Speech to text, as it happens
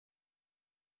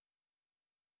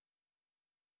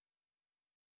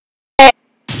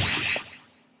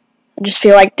I just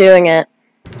feel like doing it.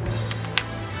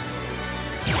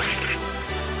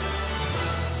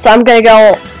 So I'm gonna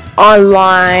go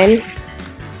online.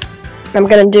 I'm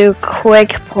gonna do quick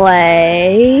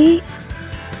play.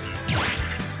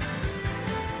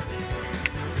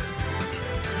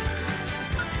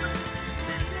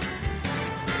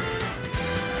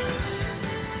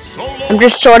 I'm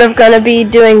just sort of gonna be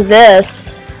doing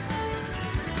this.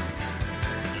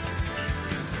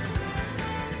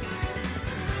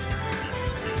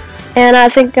 And I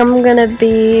think I'm gonna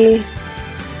be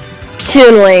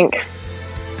Toon Link.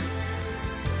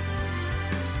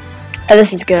 Oh,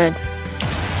 this is good.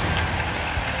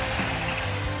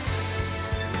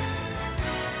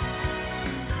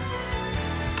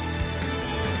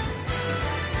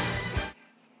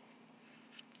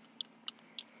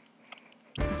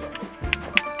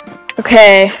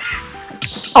 Okay.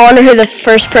 I wonder who the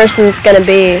first person is gonna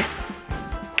be.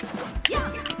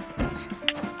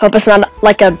 Hope it's not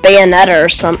like a Bayonetta or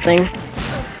something.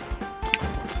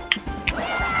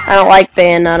 I don't like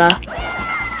Bayonetta.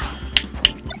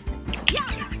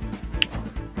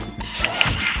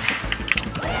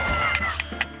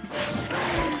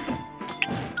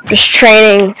 Just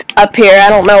training up here, I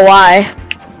don't know why.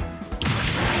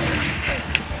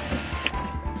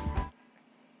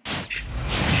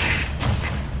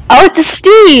 Oh, it's a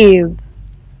Steve!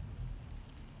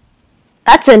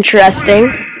 That's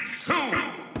interesting. 2,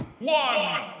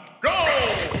 1, go!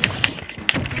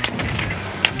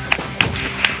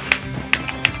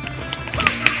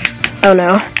 Oh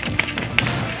no.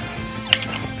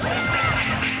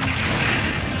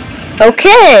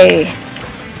 Okay!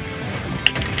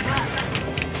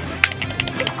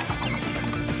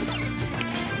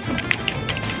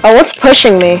 Oh, what's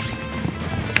pushing me?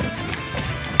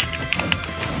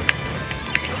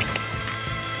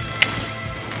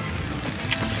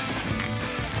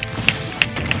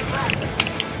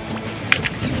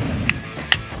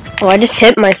 Oh, I just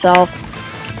hit myself.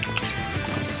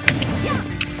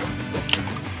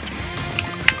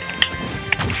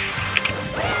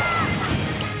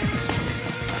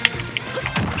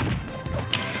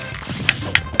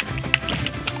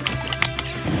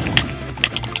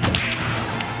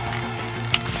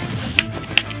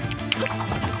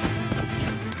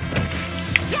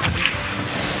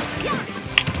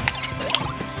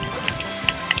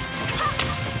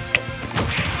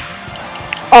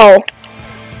 Oh.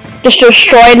 Just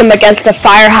destroyed him against a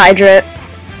fire hydrant.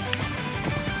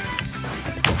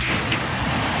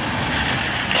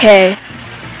 Okay.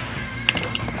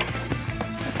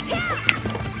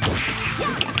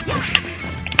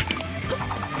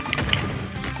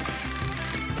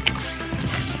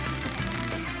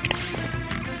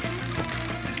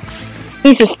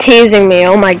 He's just teasing me,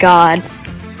 oh my god.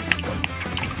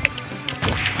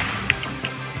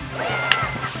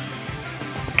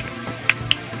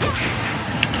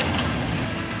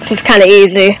 This is kind of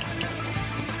easy.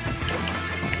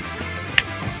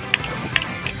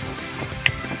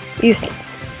 He's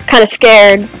kind of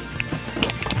scared,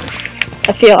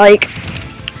 I feel like.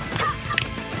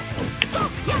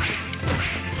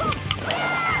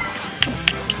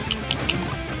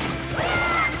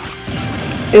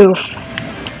 Oof.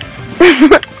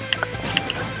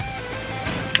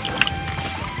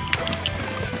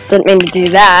 Didn't mean to do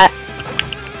that.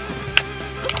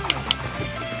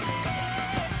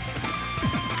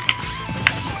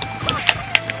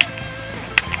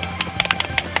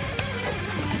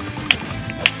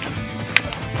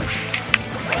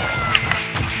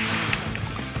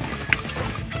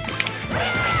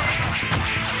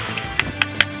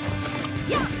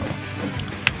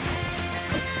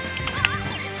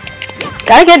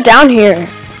 Gotta get down here.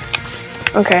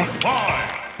 Okay.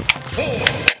 5, 4, 3,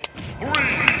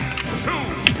 2,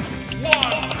 1,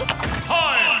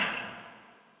 time!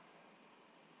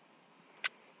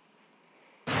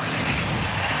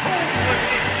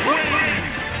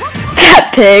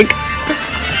 That pig.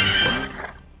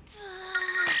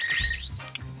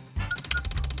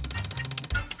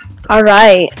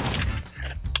 Alright.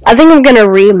 I think I'm gonna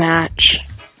rematch.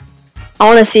 I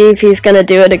wanna see if he's gonna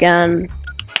do it again.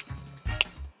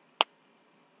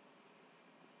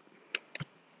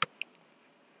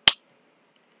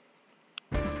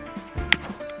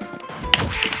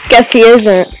 Guess he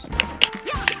isn't.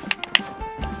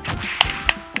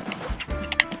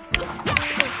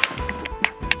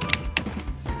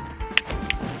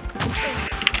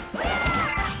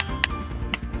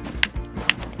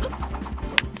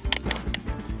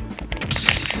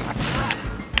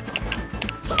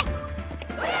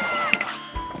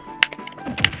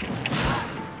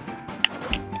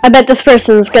 I bet this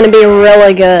person's gonna be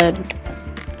really good.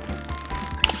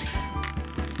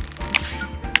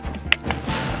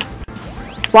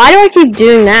 Why do I keep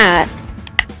doing that?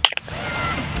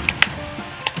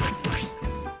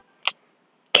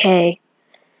 Okay.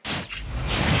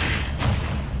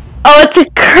 Oh, it's a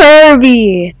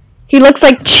Kirby! He looks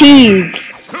like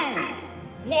cheese. 2,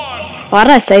 1. Why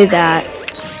did I say that?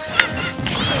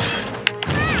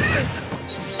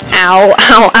 Ow,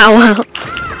 ow, ow, ow.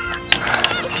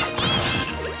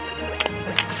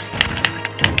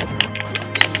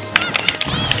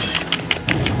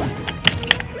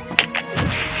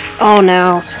 Oh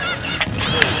no.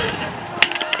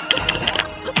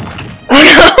 Oh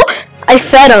no! I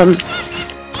fed him.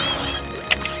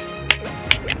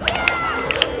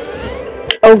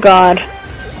 Oh god.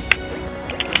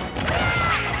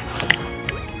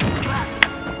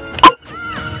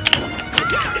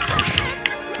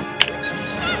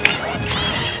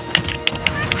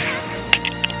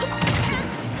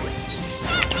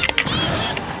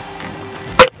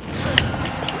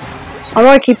 I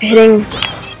want to keep hitting.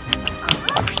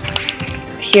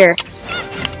 Here.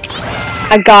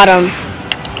 I got him.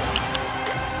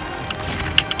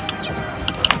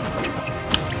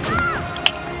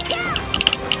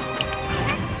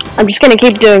 I'm just gonna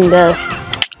keep doing this.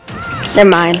 Never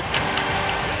mind.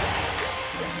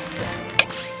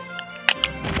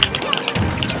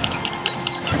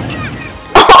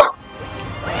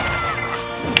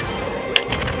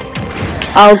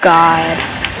 Oh god.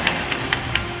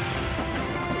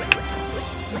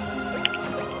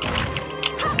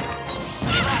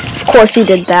 Of course he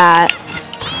did that.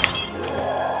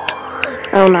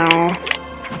 Oh no.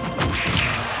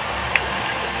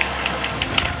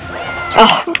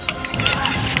 Oh.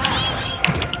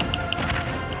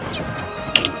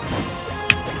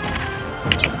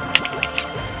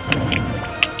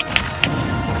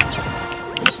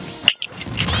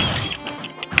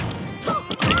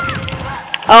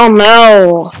 Oh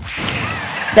no.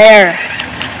 There.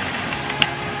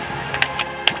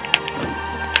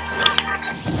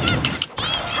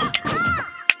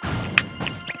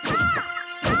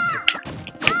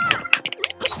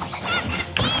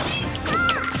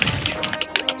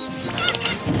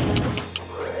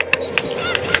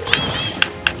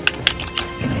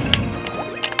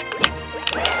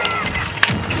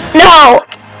 No!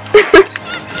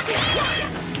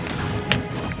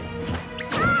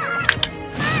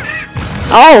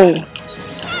 Oh!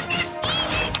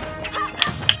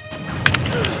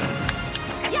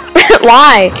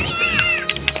 Why?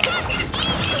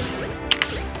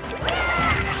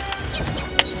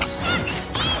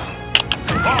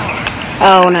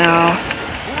 Oh no.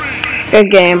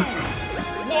 Good game. 1.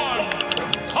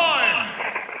 Time.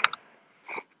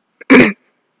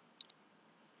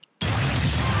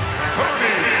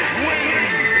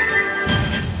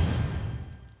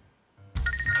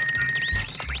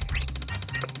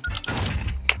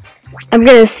 I'm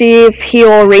gonna see if he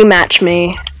will rematch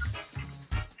me.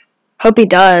 Hope he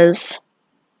does.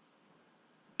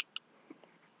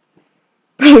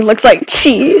 He looks like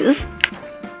cheese.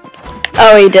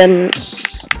 Oh, he didn't.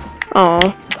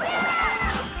 Oh.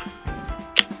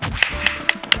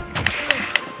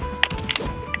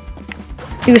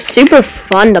 He was super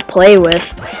fun to play with.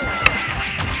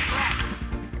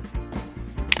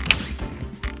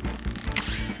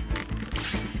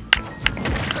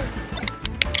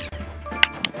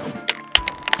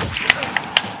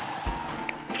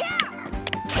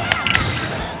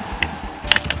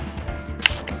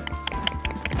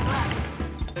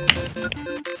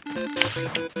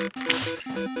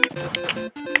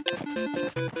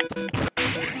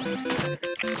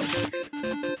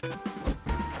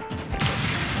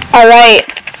 Alright.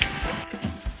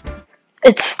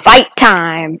 It's fight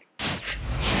time.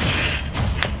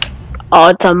 Oh,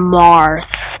 it's a Marth.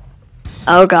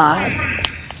 Oh god.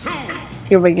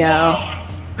 Here we go.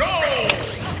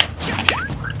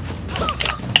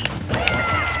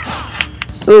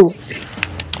 Ooh.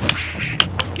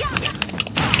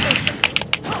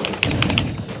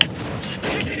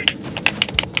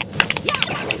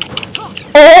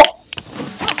 Oh!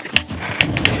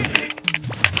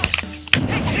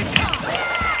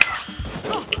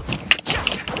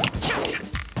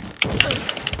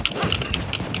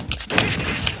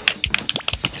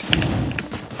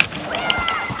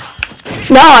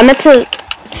 No, I meant to...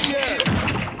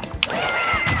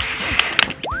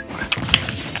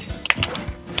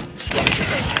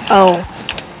 Oh.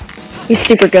 He's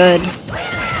super good.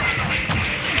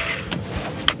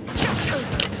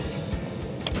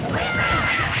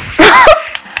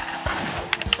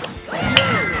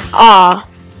 Aw.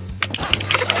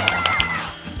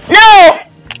 No!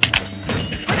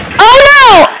 Oh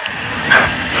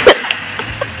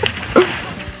no!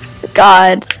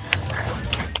 God.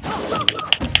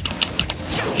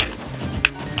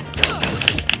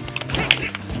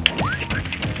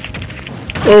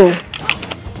 Ooh.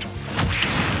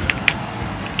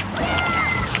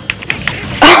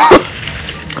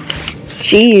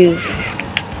 Jeez.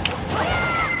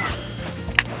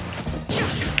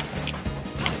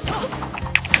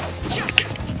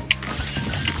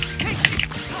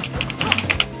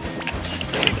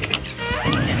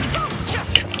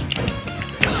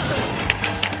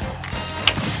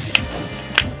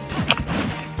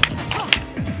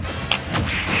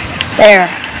 There.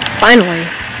 Finally.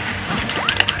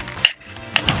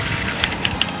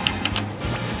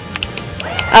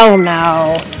 Oh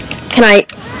no. Can I?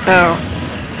 Oh.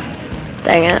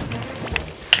 Dang it.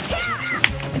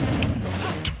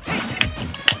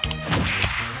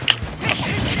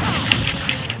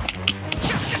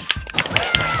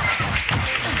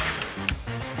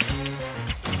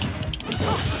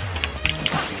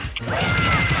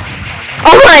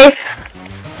 Oh my!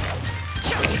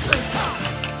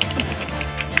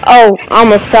 Oh,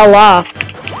 almost fell off.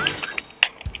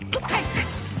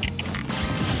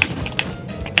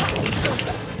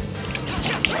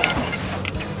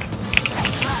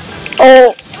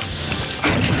 Oh.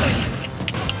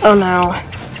 Oh no.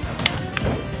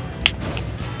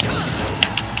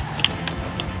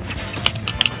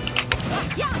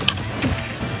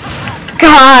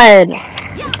 God.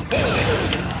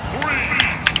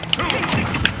 3, 2,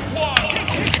 1,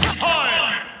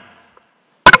 time!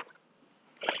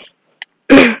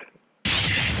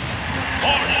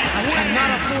 I cannot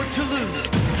afford to lose.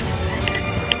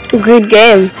 Good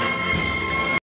game.